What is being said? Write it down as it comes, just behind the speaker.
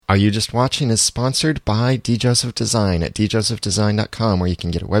Are You Just Watching is sponsored by D. Joseph Design at djosephdesign.com, where you can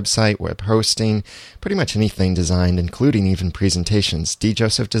get a website, web hosting, pretty much anything designed, including even presentations.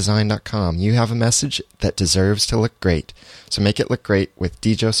 djosephdesign.com. You have a message that deserves to look great, so make it look great with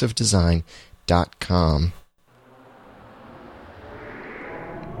djosephdesign.com.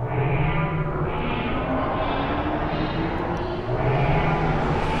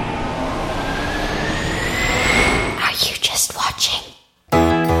 Are you just watching?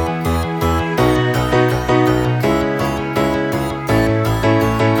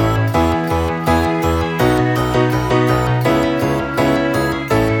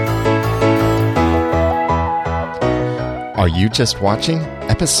 Are You Just Watching?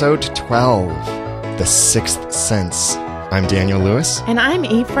 Episode 12, The Sixth Sense. I'm Daniel Lewis. And I'm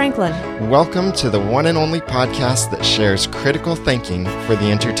Eve Franklin. Welcome to the one and only podcast that shares critical thinking for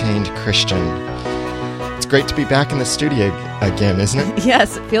the entertained Christian. It's great to be back in the studio again, isn't it?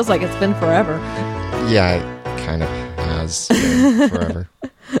 Yes, it feels like it's been forever. Yeah, it kind of has been forever.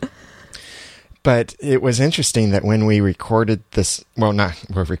 But it was interesting that when we recorded this, we're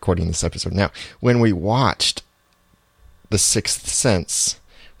recording this episode now, when we watched The Sixth Sense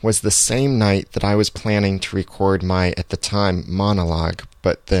was the same night that I was planning to record my, at the time, monologue,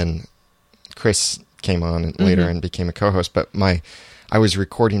 but then Chris came on later and became a co-host, but I was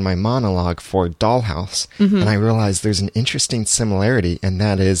recording my monologue for Dollhouse, and I realized there's an interesting similarity, and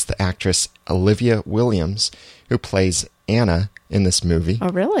that is the actress Olivia Williams, who plays Anna in this movie. Oh,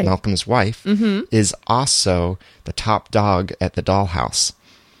 really? Malcolm's wife, is also the top dog at the Dollhouse.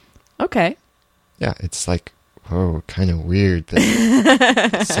 Okay. Yeah, it's like, oh, kind of weird.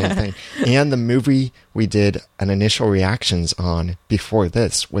 That same thing. And the movie we did an initial reactions on before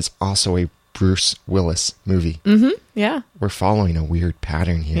this was also a Bruce Willis movie. Yeah. We're following a weird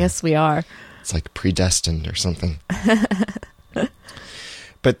pattern here. Yes, we are. It's like predestined or something.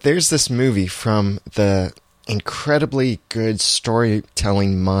 But there's this movie from the incredibly good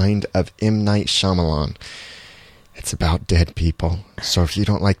storytelling mind of M. Night Shyamalan. It's about dead people. So if you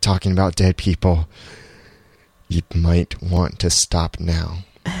don't like talking about dead people, you might want to stop now.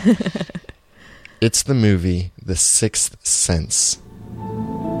 It's the movie The Sixth Sense.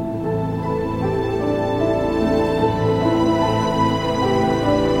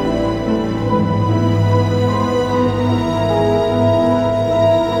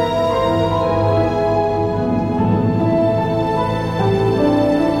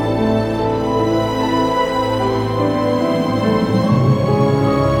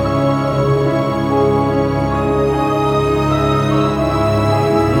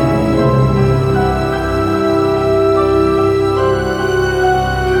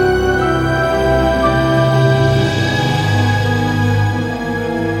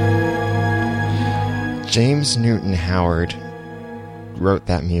 James Newton Howard wrote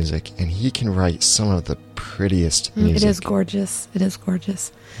that music, and he can write some of the prettiest music. It is gorgeous. It is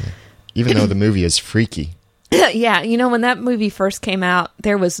gorgeous. Yeah. Even though the movie is freaky. Yeah, you know, when that movie first came out,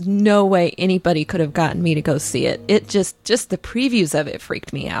 there was no way anybody could have gotten me to go see it. It just the previews of it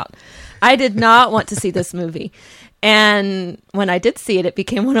freaked me out. I did not want to see this movie. And when I did see it, it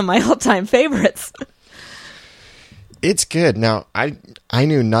became one of my all-time favorites. It's good. Now, I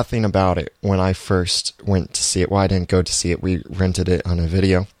knew nothing about it when I first went to see it. Well, I didn't go to see it. We rented it on a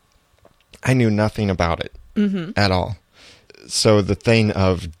video. I knew nothing about it at all. So the thing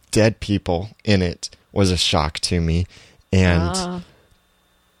of dead people in it was a shock to me. And,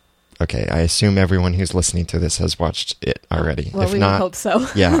 okay, I assume everyone who's listening to this has watched it already. Well, if we not, would hope so.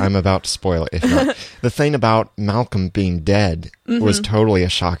 Yeah, I'm about to spoil it. If not, the thing about Malcolm being dead was totally a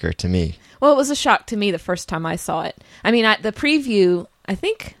shocker to me. Well, it was a shock to me the first time I saw it. I mean, the preview, I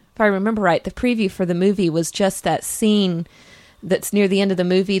think, if I remember right, the preview for the movie was just that scene that's near the end of the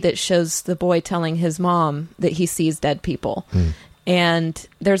movie that shows the boy telling his mom that he sees dead people. And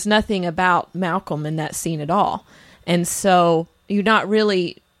there's nothing about Malcolm in that scene at all. And so you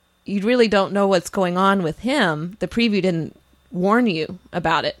really don't know what's going on with him. The preview didn't warn you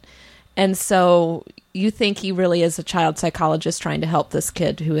about it. And so you think he really is a child psychologist trying to help this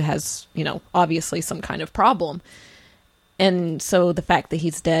kid who has, you know, obviously some kind of problem. And so the fact that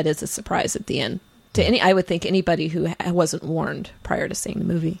he's dead is a surprise at the end to I would think anybody who wasn't warned prior to seeing the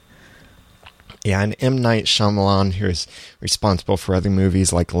movie. Yeah, and M. Night Shyamalan, who is responsible for other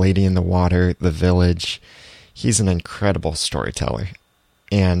movies like Lady in the Water, The Village, he's an incredible storyteller.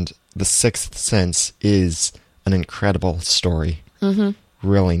 And The Sixth Sense is an incredible story.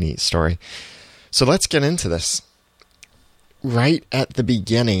 Really neat story. So let's get into this. Right at the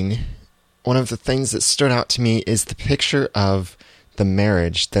beginning, one of the things that stood out to me is the picture of the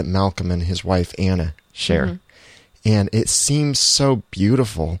marriage that Malcolm and his wife Anna share. and it seems so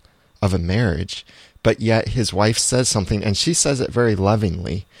beautiful of a marriage, but yet his wife says something, and she says it very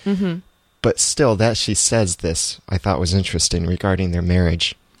lovingly. Mm-hmm. But still, that she says this, I thought was interesting regarding their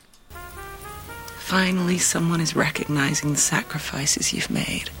marriage. Finally, someone is recognizing the sacrifices you've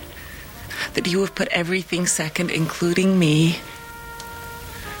made. That you have put everything second, including me,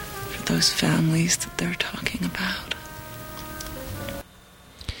 for those families that they're talking about.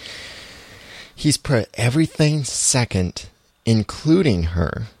 He's put everything second, including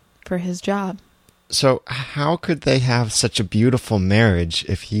her. For his job. So how could they have such a beautiful marriage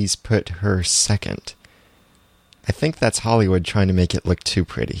if he's put her second? I think that's Hollywood trying to make it look too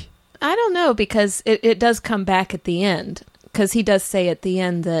pretty. I don't know, because it does come back at the end. Because he does say at the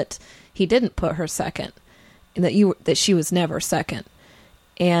end that he didn't put her second. And that she was never second.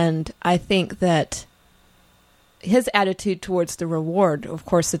 And I think that his attitude towards the reward, of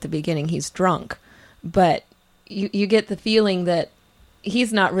course, at the beginning, he's drunk. But you get the feeling that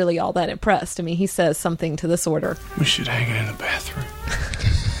he's not really all that impressed. I mean, he says something to this order. We should hang it in the bathroom.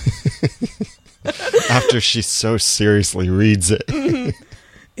 After she so seriously reads it.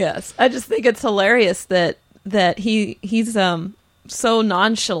 Yes. I just think it's hilarious that he's so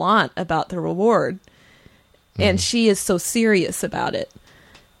nonchalant about the reward. And she is so serious about it.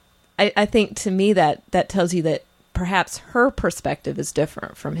 I think to me that tells you that perhaps her perspective is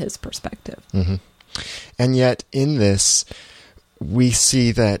different from his perspective. Mm-hmm. And yet in this, we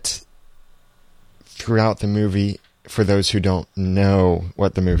see that throughout the movie, for those who don't know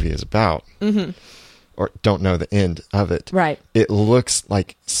what the movie is about, or don't know the end of it, right? It looks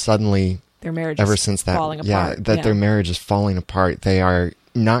like suddenly their marriage ever is since that, falling apart. Their marriage is falling apart. They are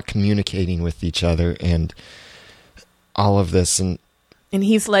not communicating with each other, and all of this, and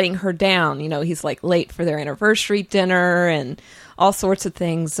he's letting her down. You know, he's like late for their anniversary dinner and all sorts of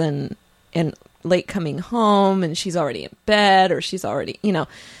things, and late coming home, and she's already in bed, or she's already,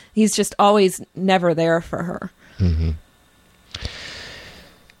 he's just always never there for her. Mm-hmm.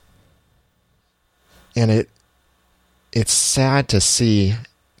 And it's sad to see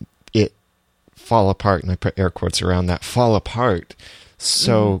it fall apart, and I put air quotes around that, fall apart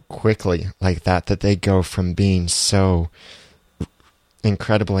so quickly like that they go from being so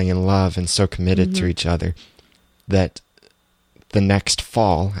incredibly in love and so committed to each other that the next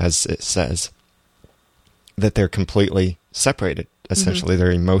fall, as it says, that they're completely separated. Essentially,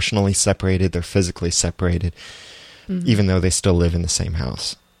 they're emotionally separated, they're physically separated, even though they still live in the same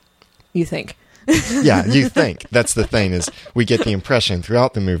house. You think? Yeah, you think. That's the thing, is we get the impression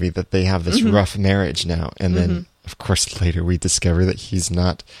throughout the movie that they have this rough marriage now. And then, of course, later we discover that he's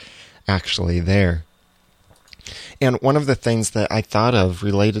not actually there. And one of the things that I thought of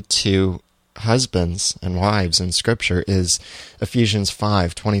related to husbands and wives in Scripture is Ephesians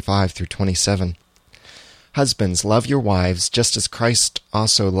 5:25-27. Husbands, love your wives, just as Christ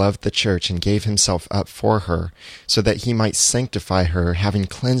also loved the church and gave himself up for her, so that he might sanctify her, having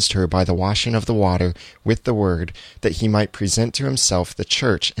cleansed her by the washing of the water with the word, that he might present to himself the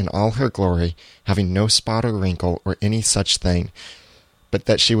church in all her glory, having no spot or wrinkle or any such thing, but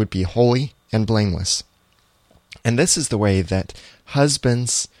that she would be holy and blameless. And this is the way that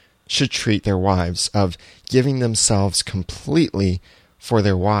husbands should treat their wives, of giving themselves completely for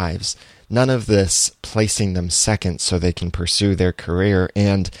their wives. None of this placing them second so they can pursue their career.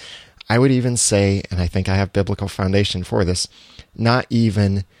 And I would even say, and I think I have biblical foundation for this, not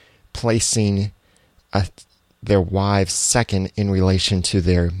even placing their wives second in relation to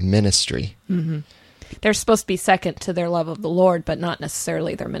their ministry. Mm-hmm. They're supposed to be second to their love of the Lord, but not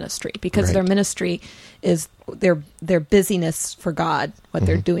necessarily their ministry, because their ministry is their busyness for God, what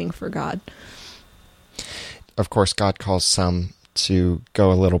they're doing for God. Of course, God calls some to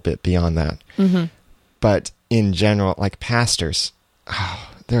go a little bit beyond that. But in general, like pastors,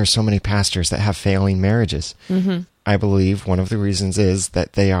 there are so many pastors that have failing marriages. I believe one of the reasons is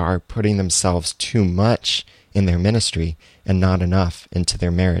that they are putting themselves too much in their ministry and not enough into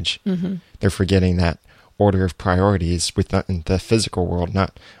their marriage. They're forgetting that order of priorities within the physical world,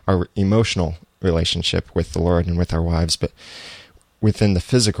 not our emotional relationship with the Lord and with our wives, but within the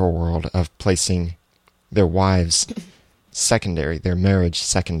physical world of placing their wives secondary, their marriage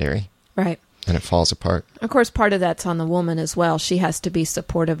secondary. Right. And it falls apart. Of course, part of that's on the woman as well. She has to be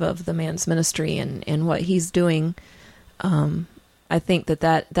supportive of the man's ministry and what he's doing. I think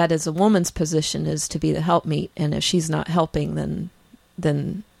that is a woman's position, is to be the helpmeet. And if she's not helping,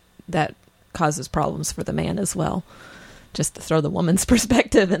 then that causes problems for the man as well. Just to throw the woman's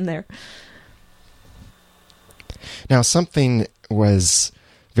perspective in there. Now, something was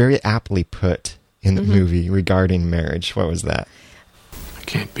very aptly put in the movie regarding marriage. What was that? I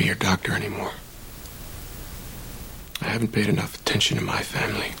can't be your doctor anymore. I haven't paid enough attention to my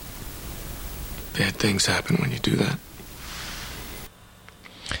family. Bad things happen when you do that.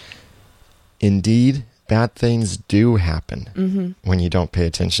 Indeed, bad things do happen when you don't pay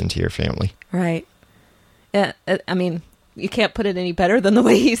attention to your family. Right. Yeah, I mean, you can't put it any better than the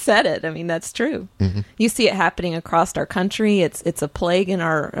way he said it. I mean, that's true. You see it happening across our country. It's a plague in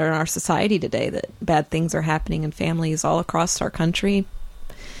our society today that bad things are happening in families all across our country.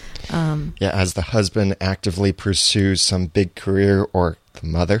 As the husband actively pursues some big career, or the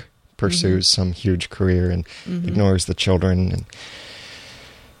mother pursues some huge career and ignores the children. And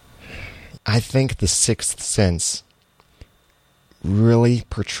I think The Sixth Sense really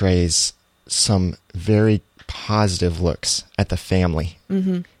portrays some very positive looks at the family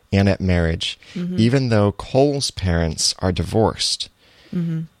and at marriage. Even though Cole's parents are divorced,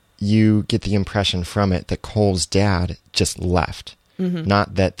 you get the impression from it that Cole's dad just left.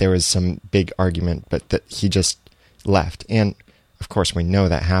 Not that there was some big argument, but that he just left. And, of course, we know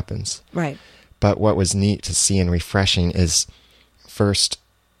that happens. Right. But what was neat to see and refreshing is, first,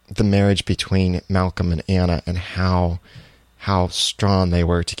 the marriage between Malcolm and Anna, and how strong they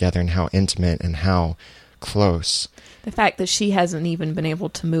were together, and how intimate and how close. The fact that she hasn't even been able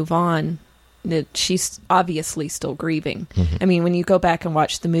to move on, that she's obviously still grieving. I mean, when you go back and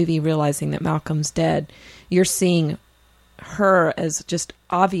watch the movie, realizing that Malcolm's dead, you're seeing her as just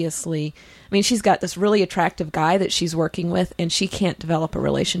obviously, I mean, she's got this really attractive guy that she's working with, and she can't develop a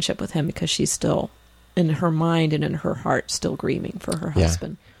relationship with him because she's still, in her mind and in her heart, still grieving for her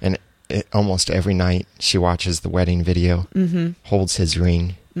husband. And almost every night she watches the wedding video, holds his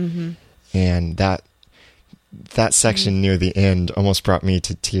ring, and that section near the end almost brought me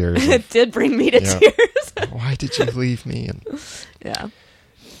to tears. It did bring me to tears. Why did you leave me? And yeah.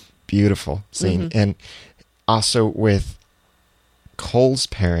 Beautiful scene. And also with Cole's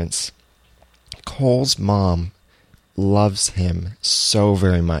parents, Cole's mom loves him so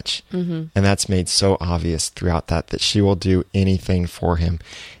very much. And that's made so obvious throughout that she will do anything for him.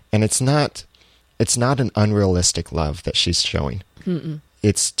 And it's not an unrealistic love that she's showing.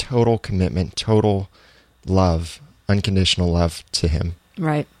 It's total commitment, total love, unconditional love to him.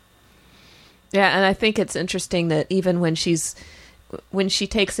 Right. Yeah, and I think it's interesting that even when she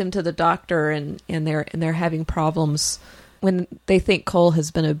takes him to the doctor and they're having problems, when they think Cole has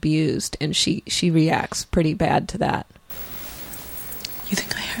been abused, and she reacts pretty bad to that. You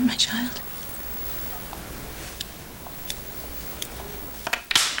think I hurt my child?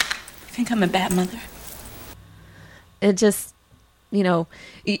 You think I'm a bad mother? It just, you're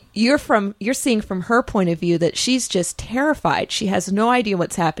seeing from her point of view that she's just terrified. She has no idea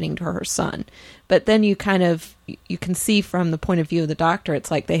what's happening to her son. But then you can see from the point of view of the doctor, it's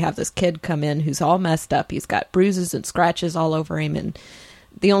like they have this kid come in who's all messed up. He's got bruises and scratches all over him. And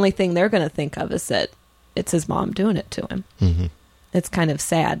the only thing they're going to think of is that it's his mom doing it to him. It's kind of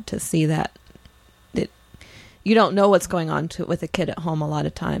sad to see that. You don't know what's going on with a kid at home a lot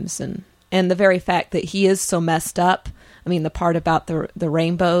of times. And the very fact that he is so messed up, I mean, the part about the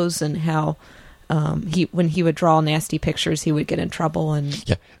rainbows and how when he would draw nasty pictures, he would get in trouble. And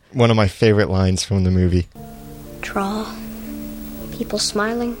yeah, one of my favorite lines from the movie. Draw. People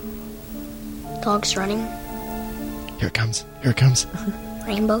smiling. Dogs running. Here it comes. Here it comes.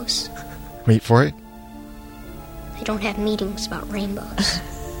 Rainbows. Wait for it. They don't have meetings about rainbows.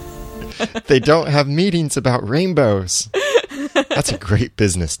 They don't have meetings about rainbows. That's a great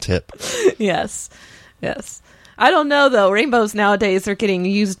business tip. Yes. I don't know, though. Rainbows nowadays are getting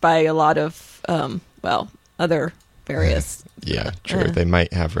used by a lot of, other various... Yeah, true. They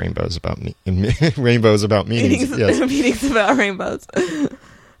might have rainbows about rainbows about meetings. Yes. Meetings about rainbows.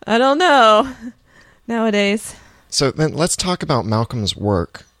 I don't know nowadays. So then let's talk about Malcolm's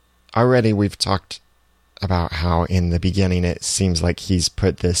work. Already we've talked about how in the beginning it seems like he's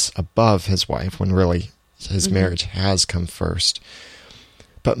put this above his wife when really his marriage has come first.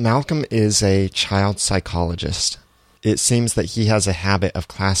 But Malcolm is a child psychologist. It seems that he has a habit of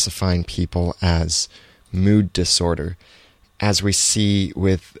classifying people as mood disorder, as we see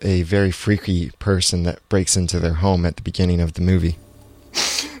with a very freaky person that breaks into their home at the beginning of the movie.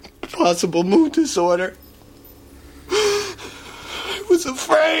 Possible mood disorder. I was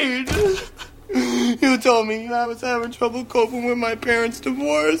afraid. You told me I was having trouble coping with my parents'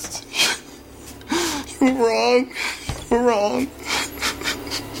 divorce. You were wrong. You were wrong.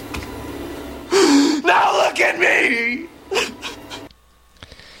 Now look at me!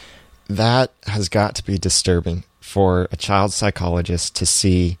 That has got to be disturbing for a child psychologist to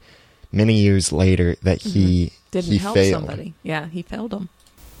see many years later that he didn't help failed. Somebody. Yeah, he failed them.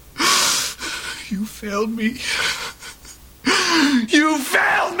 You failed me. You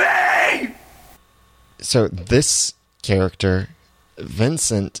failed me! So this character,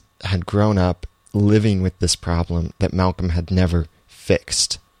 Vincent had grown up living with this problem that Malcolm had never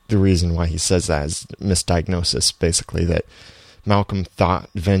fixed. The reason why he says that is misdiagnosis, basically, that Malcolm thought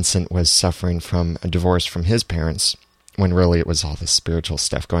Vincent was suffering from a divorce from his parents, when really it was all this spiritual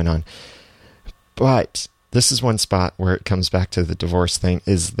stuff going on. But this is one spot where it comes back to the divorce thing,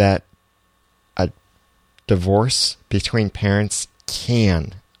 is that a divorce between parents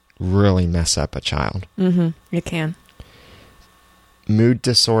can really mess up a child. Mm-hmm. It can. Mood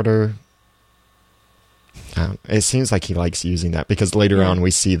disorder. It seems like he likes using that, because later on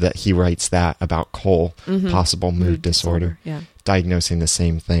we see that he writes that about Cole, possible mood disorder, diagnosing the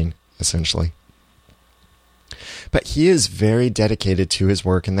same thing, essentially. But he is very dedicated to his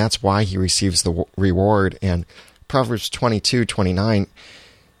work, and that's why he receives the reward. And Proverbs 22:29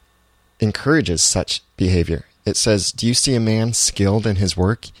 encourages such behavior. It says, "Do you see a man skilled in his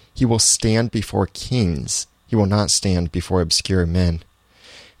work? He will stand before kings. He will not stand before obscure men."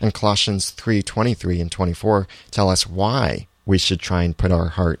 And Colossians 3:23 and 24 tell us why we should try and put our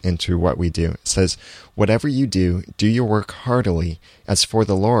heart into what we do. It says, "Whatever you do, do your work heartily, as for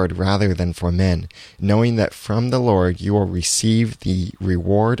the Lord rather than for men, knowing that from the Lord you will receive the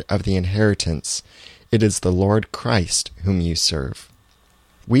reward of the inheritance. It is the Lord Christ whom you serve."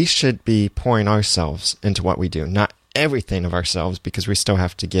 We should be pouring ourselves into what we do, not everything of ourselves, because we still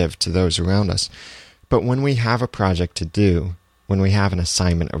have to give to those around us. But when we have a project to do, when we have an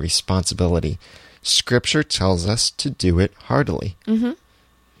assignment, a responsibility, Scripture tells us to do it heartily. Mm-hmm.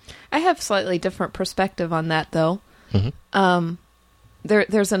 I have slightly different perspective on that, though. Mm-hmm.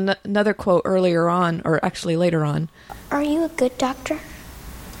 There's another quote earlier on, or actually later on. Are you a good doctor?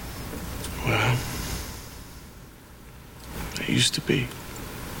 Well, I used to be.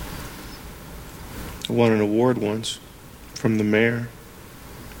 I won an award once from the mayor.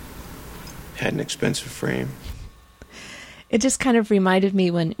 Had an expensive frame. It just kind of reminded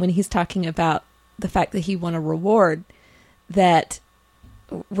me when he's talking about the fact that he won a reward, that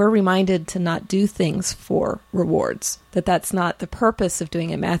we're reminded to not do things for rewards, that's not the purpose of doing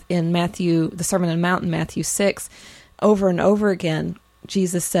it. In Matthew, the Sermon on the Mount in Matthew 6, over and over again,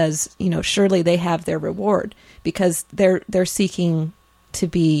 Jesus says, surely they have their reward, because they're seeking to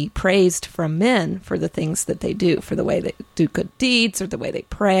be praised from men for the things that they do, for the way they do good deeds, or the way they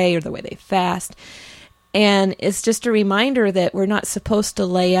pray, or the way they fast. And it's just a reminder that we're not supposed to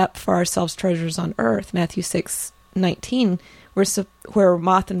lay up for ourselves treasures on earth. Matthew 6:19, where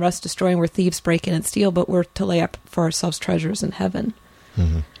moth and rust destroy, and where thieves break in and steal, but we're to lay up for ourselves treasures in heaven.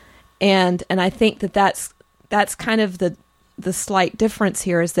 Mm-hmm. And I think that's kind of the slight difference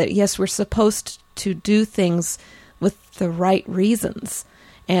here, is that, yes, we're supposed to do things with the right reasons,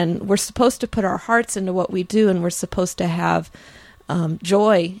 and we're supposed to put our hearts into what we do, and we're supposed to have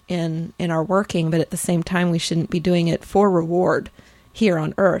joy in our working, but at the same time we shouldn't be doing it for reward here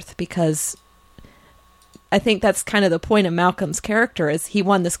on earth, because I think that's kind of the point of Malcolm's character, is he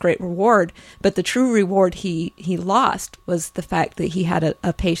won this great reward, but the true reward he lost was the fact that he had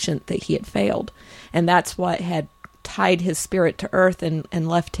a patient that he had failed, and that's what had tied his spirit to earth and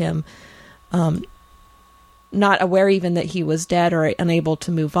left him not aware even that he was dead or unable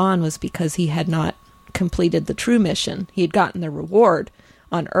to move on, was because he had not completed the true mission. He had gotten the reward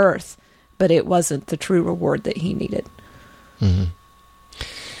on earth, but it wasn't the true reward that he needed. Mm-hmm.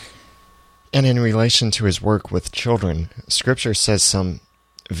 And in relation to his work with children, Scripture says some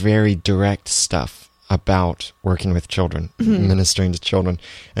very direct stuff about working with children, ministering to children.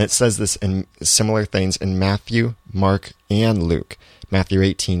 And it says this in similar things in Matthew, Mark, and Luke. Matthew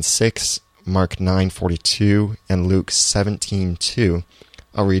 18:6, Mark 9:42, and Luke 17:2.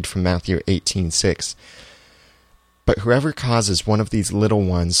 I'll read from Matthew 18:6. "But whoever causes one of these little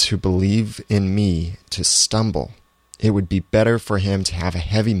ones who believe in me to stumble, it would be better for him to have a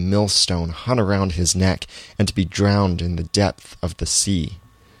heavy millstone hung around his neck and to be drowned in the depth of the sea."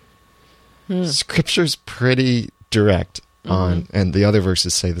 Scripture's pretty direct on, and the other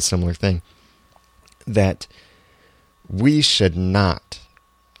verses say the similar thing, that we should not,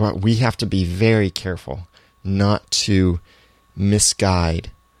 we have to be very careful not to misguide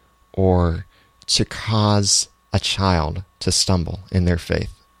or to cause a child to stumble in their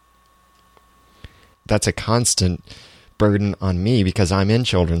faith. That's a constant burden on me, because I'm in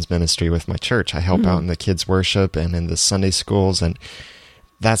children's ministry with my church. I help out in the kids' worship and in the Sunday schools, and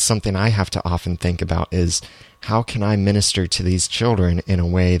that's something I have to often think about, is how can I minister to these children in a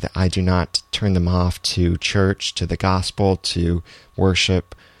way that I do not turn them off to church, to the gospel, to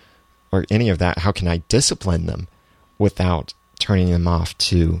worship, or any of that? How can I discipline them without turning them off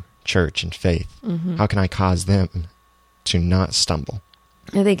to church and faith? How can I cause them to not stumble?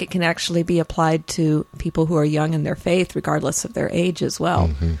 I think it can actually be applied to people who are young in their faith, regardless of their age as well.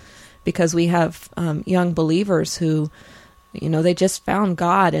 Mm-hmm. Because we have young believers who, they just found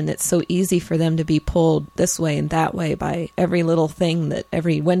God, and it's so easy for them to be pulled this way and that way by every little thing, that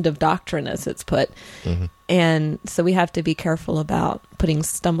every wind of doctrine, as it's put. Mm-hmm. And so we have to be careful about putting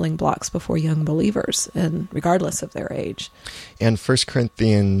stumbling blocks before young believers, and regardless of their age. And 1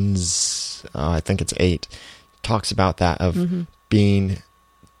 Corinthians, I think it's 8, talks about that of being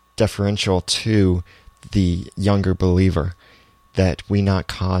deferential to the younger believer, that we not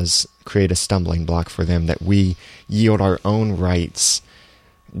create a stumbling block for them, that we yield our own rights,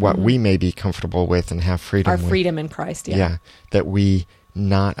 what we may be comfortable with and have freedom Our with. freedom in Christ, Yeah, that we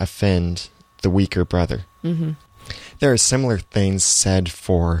not offend the weaker brother. Mm-hmm. There are similar things said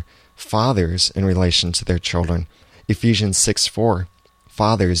for fathers in relation to their children. Ephesians 6:4,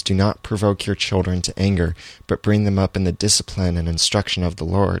 fathers, do not provoke your children to anger, but bring them up in the discipline and instruction of the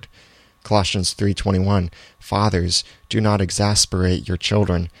Lord. Colossians 3:21, fathers, do not exasperate your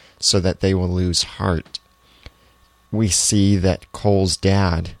children so that they will lose heart. We see that Cole's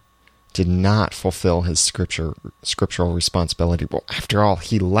dad did not fulfill his scriptural responsibility. Well, after all,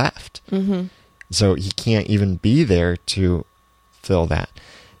 he left. Mm-hmm. So he can't even be there to fill that.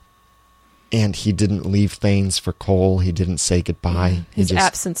 And he didn't leave things for Cole. He didn't say goodbye. His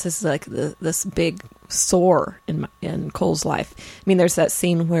absence is like this big sore in Cole's life. I mean, there's that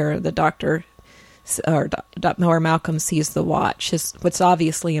scene where the doctor, or Malcolm, sees the watch. What's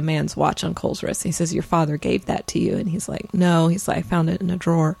obviously a man's watch on Cole's wrist. He says, your father gave that to you. And he's like, no. He's like, I found it in a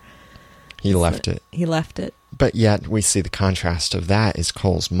drawer. He left it. He left it. But yet we see the contrast of that is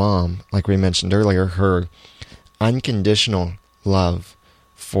Cole's mom. Like we mentioned earlier, her unconditional love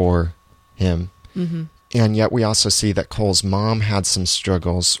for him. Mm-hmm. And yet we also see that Cole's mom had some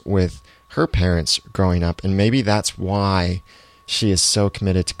struggles with her parents growing up. And maybe that's why she is so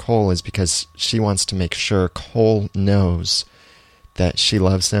committed to Cole, is because she wants to make sure Cole knows that she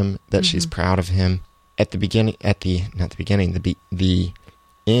loves him, that she's proud of him. At the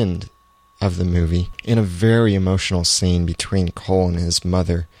end of the movie, in a very emotional scene between Cole and his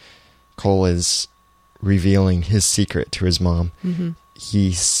mother, Cole is revealing his secret to his mom. Mm-hmm.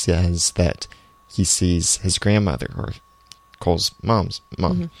 He says that he sees his grandmother, or Cole's mom's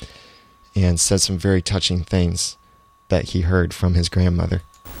mom, and says some very touching things that he heard from his grandmother.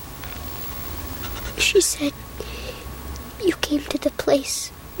 She said you came to the place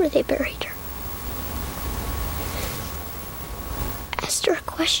where they buried her. Asked her a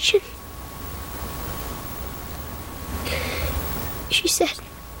question. She said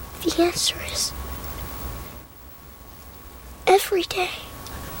the answer is every day.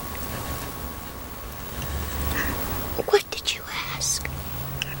 What did you ask?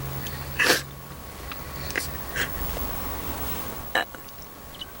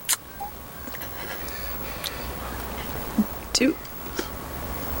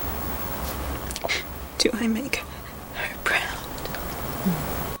 Do I make her proud?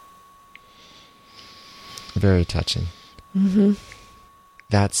 Very touching. Mm-hmm.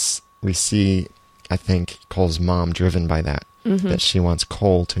 We see, I think, Cole's mom driven by that, that she wants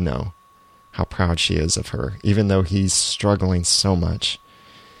Cole to know how proud she is of her, even though he's struggling so much,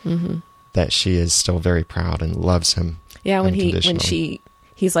 that she is still very proud and loves him. Yeah,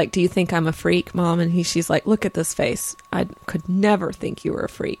 he's like, do you think I'm a freak, Mom? And she's like, look at this face. I could never think you were a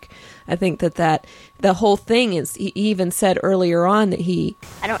freak. I think that the whole thing is, he even said earlier on that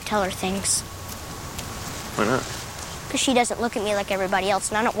I don't tell her things. Why not? Because she doesn't look at me like everybody else,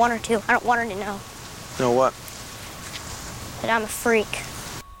 and I don't want her to. I don't want her to know. Know what? That I'm a freak.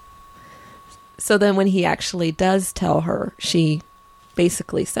 So then when he actually does tell her, she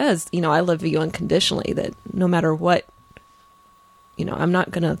basically says, I love you unconditionally, that no matter what, I'm not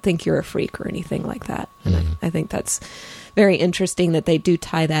going to think you're a freak or anything like that. And I think that's very interesting that they do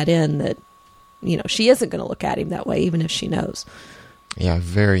tie that in, that, she isn't going to look at him that way, even if she knows. Yeah,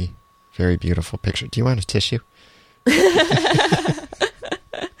 very, very beautiful picture. Do you want a tissue?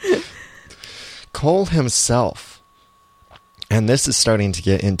 Cole himself, and this is starting to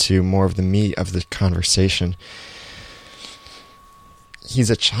get into more of the meat of the conversation.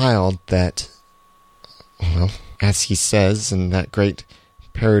 He's a child that, well, as he says in that great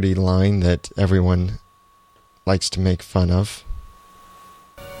parody line that everyone likes to make fun of,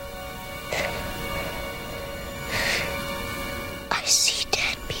 I see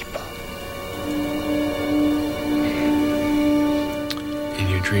dead people. In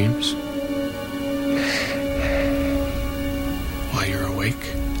your dreams? While you're awake?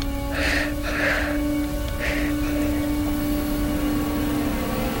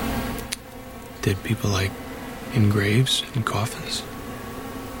 Dead people like in graves and coffins?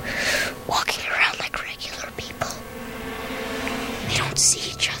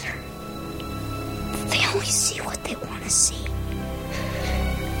 see.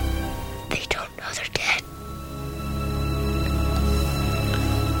 They don't know they're dead.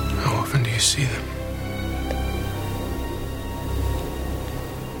 How often do you see them?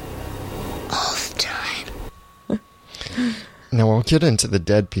 All the time. Now we'll get into the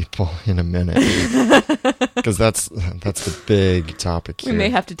dead people in a minute, because that's the big topic here. We may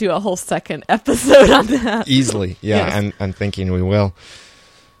have to do a whole second episode on that. Easily, yeah. Yes. I'm thinking we will.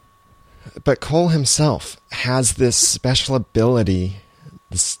 But Cole himself has this special ability,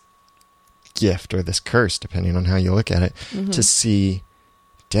 this gift or this curse, depending on how you look at it, to see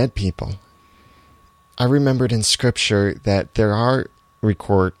dead people. I remembered in Scripture that there are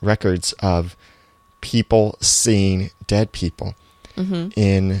records of people seeing dead people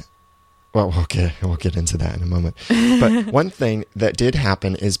in, well, we'll get into that in a moment. But one thing that did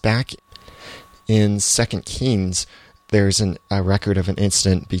happen is back in 2 Kings, there's a record of an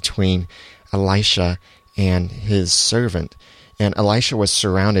incident between Elisha and his servant. And Elisha was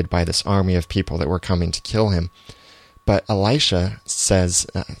surrounded by this army of people that were coming to kill him. But Elisha says,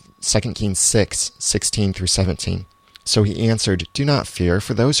 2 Kings 6:16 through 17, "So he answered, 'Do not fear,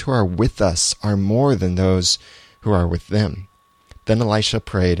 for those who are with us are more than those who are with them.' Then Elisha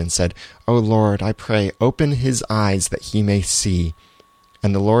prayed and said, 'O Lord, I pray, open his eyes that he may see.'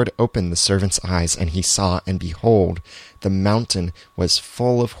 And the Lord opened the servant's eyes, and he saw, and behold, the mountain was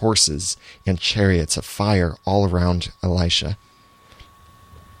full of horses and chariots of fire all around Elisha."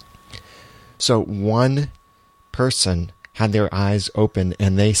 So one person had their eyes open,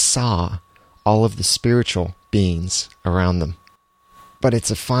 and they saw all of the spiritual beings around them. But it's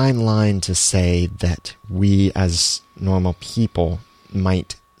a fine line to say that we as normal people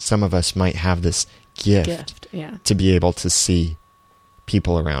some of us might have this gift yeah. to be able to see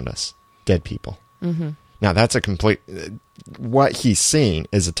people around us, dead people. Now that's a complete, what he's seeing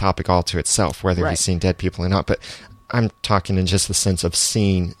is a topic all to itself, whether he's seeing dead people or not, but I'm talking in just the sense of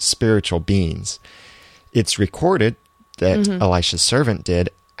seeing spiritual beings. It's recorded that Elisha's servant did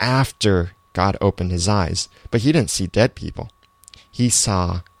after God opened his eyes, but he didn't see dead people. He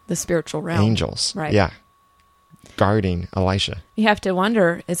saw The spiritual realm. angels, Right. yeah, guarding Elisha. You have to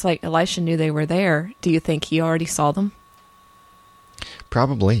wonder, it's like Elisha knew they were there. Do you think he already saw them?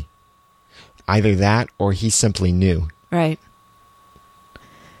 Probably. Either that or he simply knew. Right.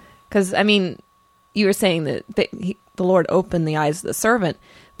 Because, I mean, you were saying that the Lord opened the eyes of the servant,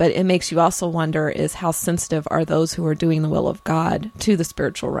 but it makes you also wonder is how sensitive are those who are doing the will of God to the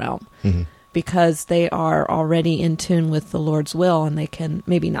spiritual realm? Because they are already in tune with the Lord's will, and they can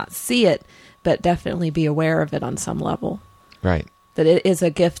maybe not see it, but definitely be aware of it on some level. Right. That it is a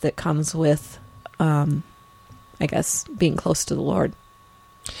gift that comes with, I guess, being close to the Lord.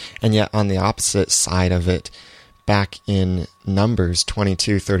 And yet on the opposite side of it, back in Numbers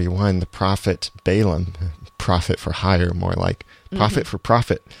 22:31, the prophet Balaam, prophet for hire, more like prophet for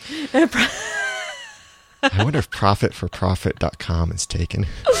profit. I wonder if profitforprofit.com is taken.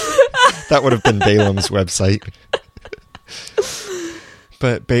 That would have been Balaam's website.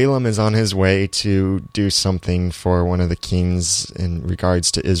 But Balaam is on his way to do something for one of the kings in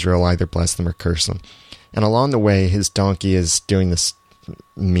regards to Israel, either bless them or curse them. And along the way, his donkey is doing this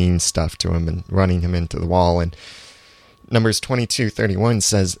mean stuff to him and running him into the wall. And Numbers 22:31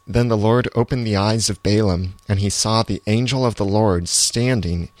 says, "Then the Lord opened the eyes of Balaam, and he saw the angel of the Lord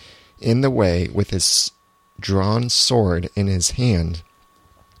standing in the way with his drawn sword in his hand,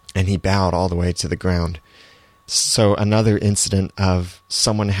 and he bowed all the way to the ground." So another incident of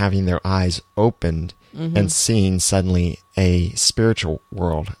someone having their eyes opened and seeing suddenly a spiritual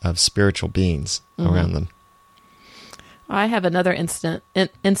world of spiritual beings around them. I have another incident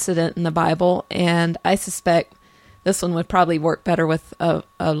in the Bible, and I suspect this one would probably work better with a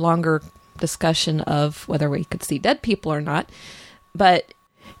longer discussion of whether we could see dead people or not. But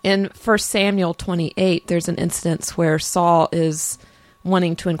in 1 Samuel 28, there's an instance where Saul is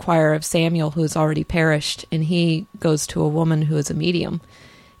wanting to inquire of Samuel, who has already perished, and he goes to a woman who is a medium.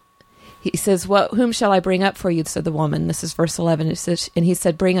 He says, "Whom shall I bring up for you?" said the woman. This is verse 11. It says, and he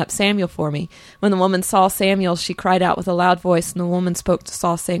said, "Bring up Samuel for me." When the woman saw Samuel, she cried out with a loud voice, and the woman spoke to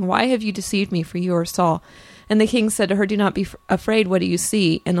Saul, saying, "Why have you deceived me, for you are Saul?" And the king said to her, "Do not be afraid. What do you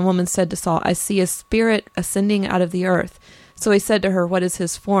see?" And the woman said to Saul, "I see a spirit ascending out of the earth." So he said to her, "What is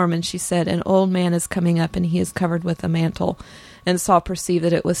his form?" And she said, "An old man is coming up, and he is covered with a mantle." And Saul perceived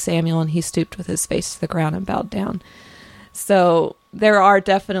that it was Samuel, and he stooped with his face to the ground and bowed down. So there are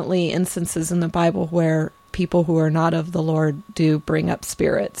definitely instances in the Bible where people who are not of the Lord do bring up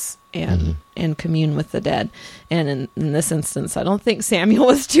spirits and commune with the dead. And in this instance, I don't think Samuel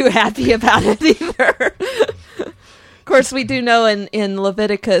was too happy about it either. Of course, we do know in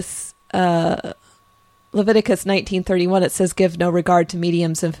Leviticus Leviticus 19:31, it says, "Give no regard to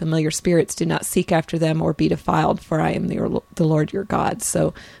mediums and familiar spirits. Do not seek after them or be defiled, for I am the Lord your God."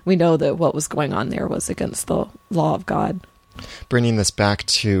 So we know that what was going on there was against the law of God. Bringing this back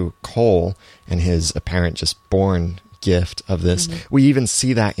to Cole and his apparent just born gift of this, we even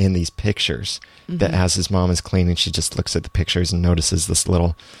see that in these pictures, that as his mom is cleaning, she just looks at the pictures and notices this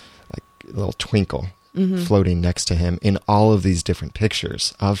little twinkle floating next to him in all of these different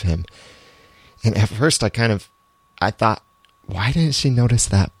pictures of him. And at first I thought, why didn't she notice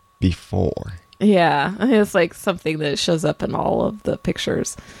that before? Yeah, it's like something that shows up in all of the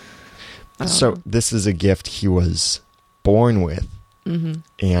pictures. So this is a gift he was born with,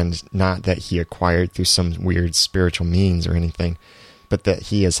 and not that he acquired through some weird spiritual means or anything, but that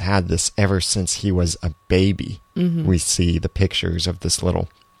he has had this ever since he was a baby. We see the pictures of this little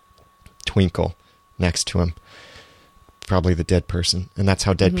twinkle next to him, probably the dead person, and that's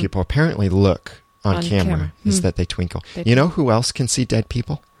how dead people apparently look on camera. Is that they twinkle. You know who else can see dead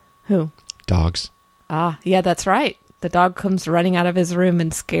people? Who? Dogs. Ah, yeah, that's right. The dog comes running out of his room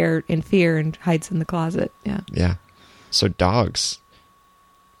and scared in fear and hides in the closet. Yeah. So dogs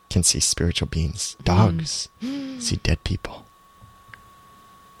can see spiritual beings. Dogs see dead people.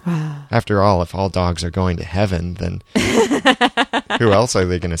 Wow. After all, if all dogs are going to heaven, then who else are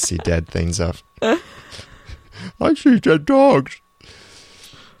they going to see dead things of? I see dead dogs.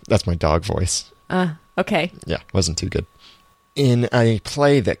 That's my dog voice. Okay. Yeah, wasn't too good. In a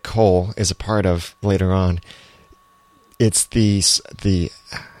play that Cole is a part of later on, it's the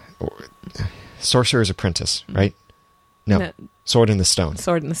Sorcerer's Apprentice, right? No, Sword in the Stone.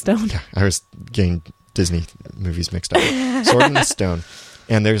 Sword in the Stone. Yeah, I was getting Disney movies mixed up. Sword in the Stone.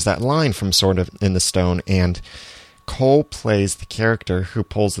 And there's that line from Sword in the Stone, and Cole plays the character who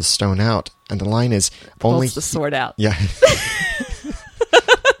pulls the stone out, and the line is only... Pulls the sword out. Yeah.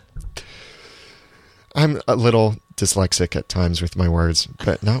 I'm a little dyslexic at times with my words,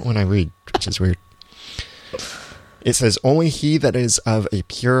 but not when I read, which is weird. It says, only he that is of a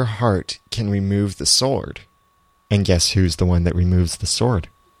pure heart can remove the sword. And guess who's the one that removes the sword?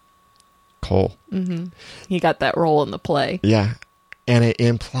 Cole. He got that role in the play. Yeah. And it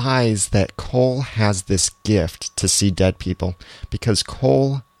implies that Cole has this gift to see dead people because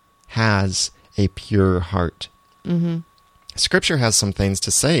Cole has a pure heart. Scripture has some things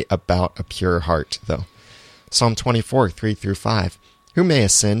to say about a pure heart, though. Psalm 24, 3-5. Who may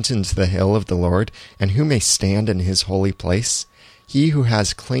ascend into the hill of the Lord, and who may stand in his holy place? He who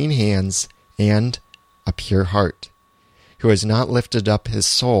has clean hands and a pure heart, who has not lifted up his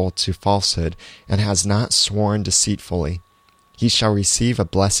soul to falsehood, and has not sworn deceitfully. He shall receive a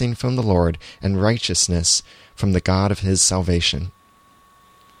blessing from the Lord, and righteousness from the God of his salvation.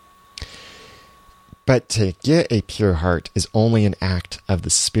 But to get a pure heart is only an act of the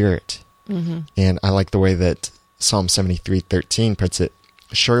Spirit. And I like the way that Psalm 73:13 puts it.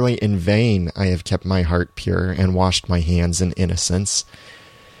 Surely in vain I have kept my heart pure and washed my hands in innocence.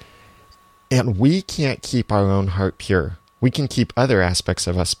 And we can't keep our own heart pure. We can keep other aspects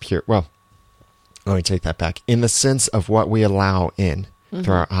of us pure. Well, let me take that back. In the sense of what we allow in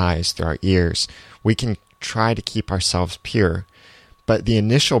through our eyes, through our ears, we can try to keep ourselves pure. But the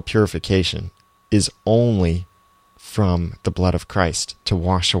initial purification is only from the blood of Christ to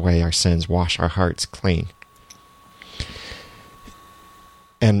wash away our sins, wash our hearts clean.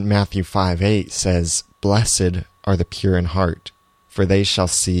 And Matthew 5:8 says, blessed are the pure in heart, for they shall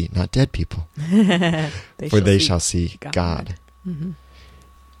see, not dead people, they shall see God.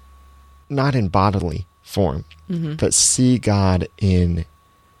 Not in bodily form, but see God in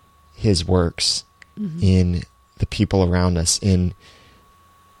his works, in the people around us, in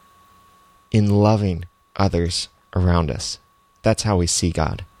loving others around us. That's how we see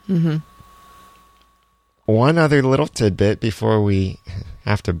God. One other little tidbit before we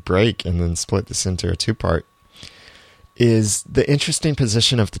have to break and then split this into a two-part is the interesting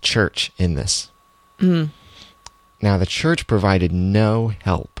position of the church in this. Now, the church provided no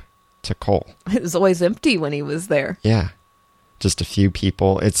help to Cole. It was always empty when he was there. Yeah. Just a few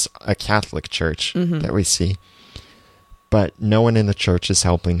people. It's a Catholic church that we see. But no one in the church is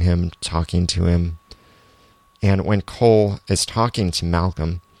helping him, talking to him. And when Cole is talking to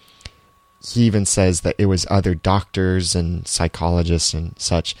Malcolm, he even says that it was other doctors and psychologists and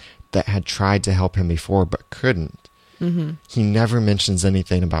such that had tried to help him before but couldn't. He never mentions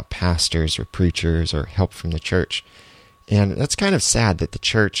anything about pastors or preachers or help from the church. And that's kind of sad that the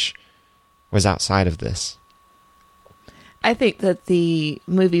church was outside of this. I think that the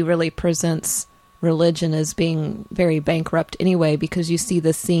movie really presents religion as being very bankrupt anyway, because you see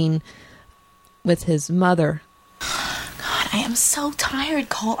the scene with his mother. God, I am so tired,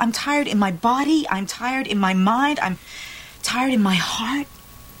 Cole. I'm tired in my body. I'm tired in my mind. I'm tired in my heart.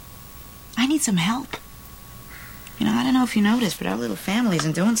 I need some help. You know, I don't know if you noticed, but our little family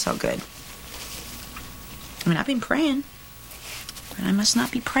isn't doing so good. I mean, I've been praying, but I must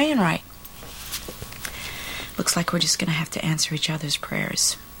not be praying right. Looks like we're just going to have to answer each other's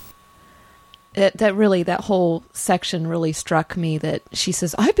prayers. That whole section really struck me, that she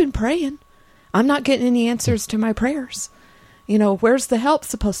says, I've been praying. I'm not getting any answers to my prayers. You know, where's the help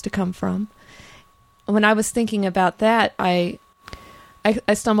supposed to come from? When I was thinking about that, I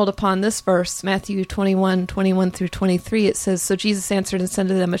stumbled upon this verse, Matthew 21 through 23. It says, So Jesus answered and said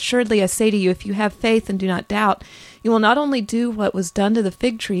to them, Assuredly I say to you, if you have faith and do not doubt, you will not only do what was done to the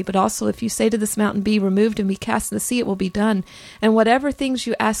fig tree, but also if you say to this mountain, Be removed and be cast in the sea, it will be done. And whatever things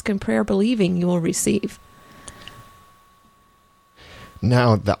you ask in prayer, believing, you will receive.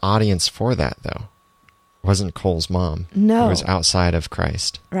 Now, the audience for that, though, wasn't Cole's mom. No. It was outside of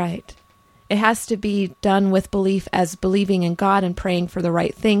Christ. Right. It has to be done with belief, as believing in God and praying for the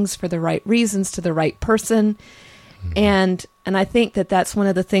right things, for the right reasons, to the right person. Mm-hmm. And I think that that's one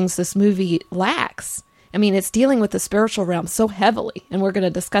of the things this movie lacks. I mean, it's dealing with the spiritual realm so heavily, and we're going to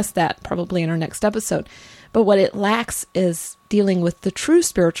discuss that probably in our next episode. But what it lacks is dealing with the true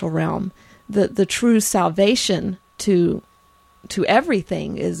spiritual realm, the true salvation to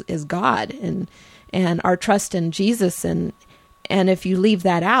everything is God, and our trust in Jesus. And if you leave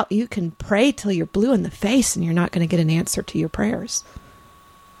that out, you can pray till you're blue in the face and you're not going to get an answer to your prayers.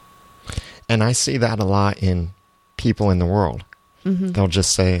 And I see that a lot in people in the world. Mm-hmm. They'll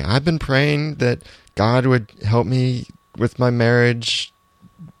just say, I've been praying that God would help me with my marriage,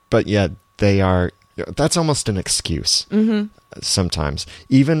 but yet that's almost an excuse. Mm-hmm. Sometimes.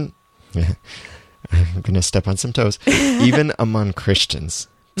 Even, I'm going to step on some toes, even among Christians,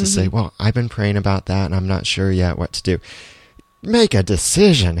 to say, well, I've been praying about that and I'm not sure yet what to do. Make a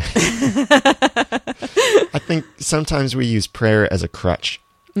decision. I think sometimes we use prayer as a crutch,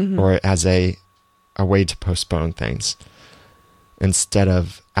 or as a way to postpone things, instead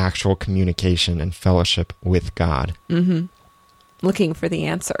of actual communication and fellowship with God. Mm-hmm. Looking for the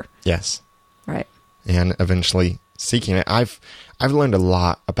answer. Yes. Right. And eventually seeking it. I've learned a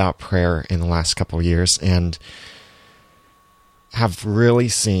lot about prayer in the last couple of years, and have really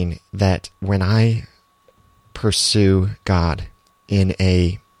seen that when I pursue God in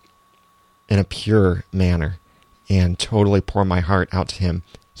a pure manner and totally pour my heart out to Him,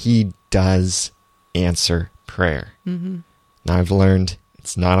 He does answer prayer. Mm-hmm. Now, I've learned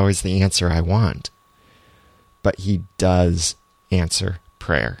it's not always the answer I want, but He does answer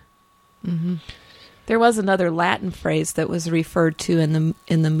prayer. Mm-hmm. There was another Latin phrase that was referred to in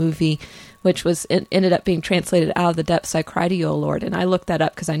the movie, which was ended up being translated, out of the depths I cry to you, O Lord. And I looked that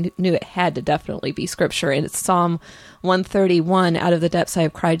up because I knew it had to definitely be scripture. And it's Psalm 131, out of the depths I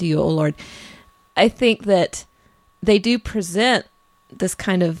have cried to you, O Lord. I think that they do present this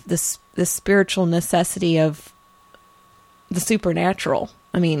kind of this spiritual necessity of the supernatural.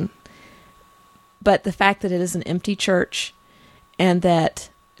 I mean, but the fact that it is an empty church, and that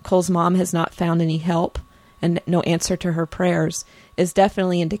Cole's mom has not found any help and no answer to her prayers, is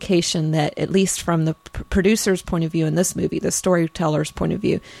definitely indication that, at least from the producer's point of view in this movie, the storyteller's point of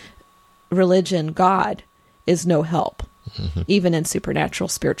view, religion, God, is no help, even in supernatural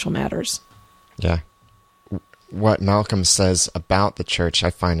spiritual matters. Yeah. What Malcolm says about the church, I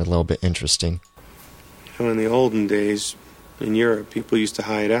find a little bit interesting. In the olden days, in Europe, people used to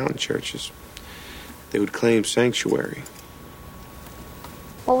hide out in churches. They would claim sanctuary.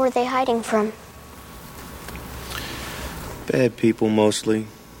 What were they hiding from? Bad people, mostly.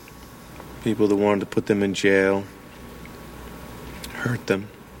 People that wanted to put them in jail, hurt them.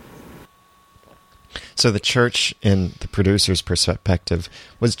 So the church, in the producer's perspective,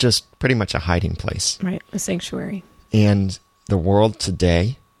 was just pretty much a hiding place. Right, a sanctuary. And the world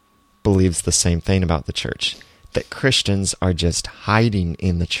today believes the same thing about the church, that Christians are just hiding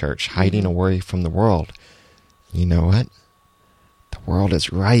in the church, hiding away from the world. You know what? The world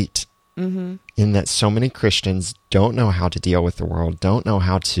is right. Mm-hmm. In that so many Christians don't know how to deal with the world, don't know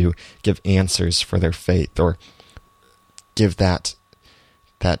how to give answers for their faith, or give that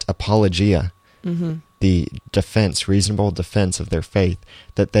apologia, the defense, reasonable defense of their faith,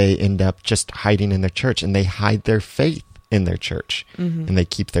 that they end up just hiding in their church, and they hide their faith in their church, and they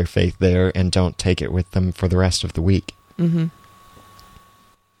keep their faith there and don't take it with them for the rest of the week. Mm-hmm.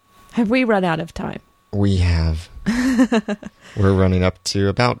 Have we run out of time? We have. We're running up to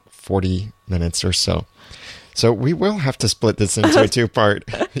about 40 minutes or so. So we will have to split this into a two-part.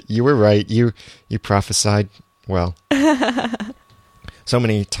 You were right. You prophesied well. So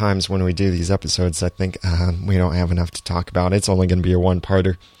many times when we do these episodes, I think we don't have enough to talk about. It's only going to be a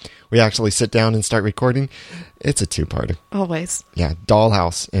one-parter. We actually sit down and start recording. It's a two-parter. Always. Yeah,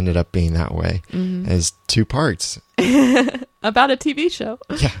 Dollhouse ended up being that way, as 2 parts. About a TV show.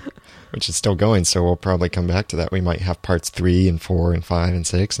 Yeah, which is still going, so we'll probably come back to that. We might have parts 3 and 4 and 5 and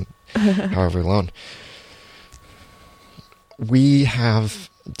 6 and however long. We have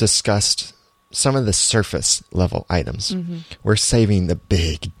discussed some of the surface level items. We're saving the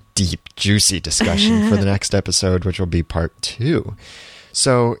big, deep, juicy discussion for the next episode, which will be part 2.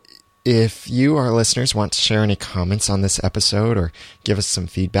 So if you, our listeners, want to share any comments on this episode or give us some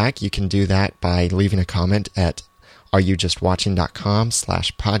feedback, you can do that by leaving a comment at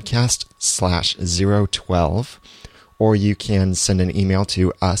areyoujustwatching.com/podcast/012, or you can send an email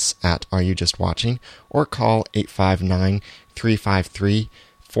to us at areyoujustwatching, or call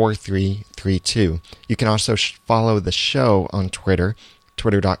 859-353-4332. You can also follow the show on Twitter,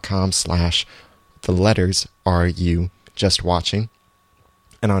 twitter.com/areyoujustwatching.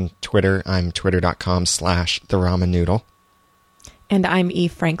 And on Twitter, I'm twitter.com/theramennoodle. And I'm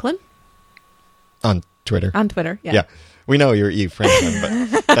Eve Franklin. On Twitter. On Twitter, yeah. Yeah. We know you're Eve Franklin,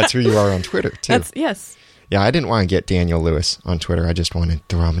 but that's who you are on Twitter, too. Yes. Yeah, I didn't want to get Daniel Lewis on Twitter. I just wanted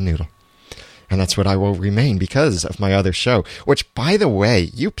the Ramen Noodle. And that's what I will remain because of my other show, which, by the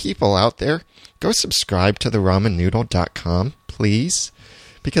way, you people out there, go subscribe to theRamenNoodle.com, please,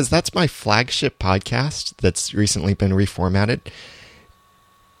 because that's my flagship podcast that's recently been reformatted.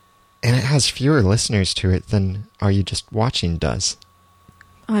 And it has fewer listeners to it than Are You Just Watching does.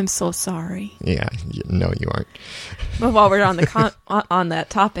 I'm so sorry. Yeah, no, you aren't. Well, while we're on the on that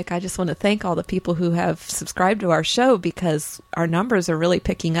topic, I just want to thank all the people who have subscribed to our show, because our numbers are really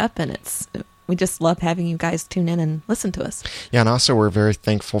picking up, and we just love having you guys tune in and listen to us. Yeah, and also we're very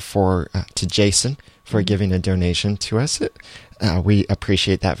thankful to Jason for giving a donation to us. We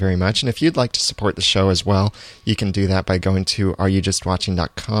appreciate that very much. And if you'd like to support the show as well, you can do that by going to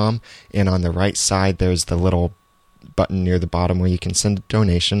areyoujustwatching.com, and on the right side there's the little button near the bottom where you can send a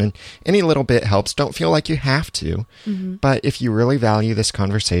donation, and any little bit helps. Don't feel like you have to, but if you really value this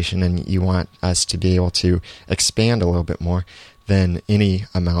conversation and you want us to be able to expand a little bit more, then any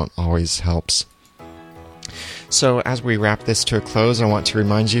amount always helps. So as we wrap this to a close, I want to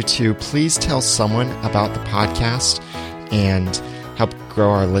remind you to please tell someone about the podcast and help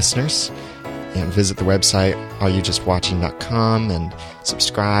grow our listeners. And visit the website areyoujustwatching.com and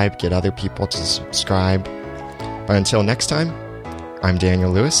subscribe, get other people to subscribe. But until next time, I'm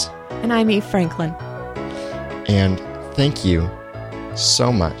Daniel Lewis. And I'm Eve Franklin. And thank you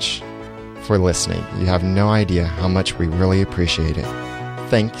so much for listening. You have no idea how much we really appreciate it.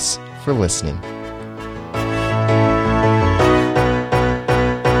 Thanks for listening.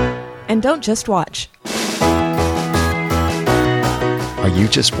 And don't just watch. Are You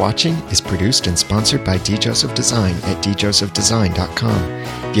Just Watching is produced and sponsored by D. Joseph Design at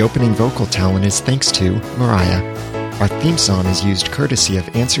djosephdesign.com. The opening vocal talent is thanks to Mariah. Our theme song is used courtesy of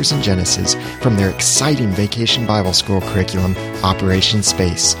Answers in Genesis from their exciting Vacation Bible School curriculum, Operation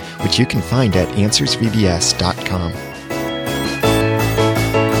Space, which you can find at answersvbs.com.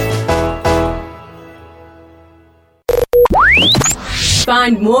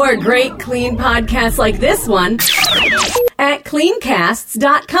 Find more great clean podcasts like this one at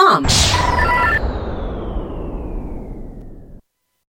cleancasts.com.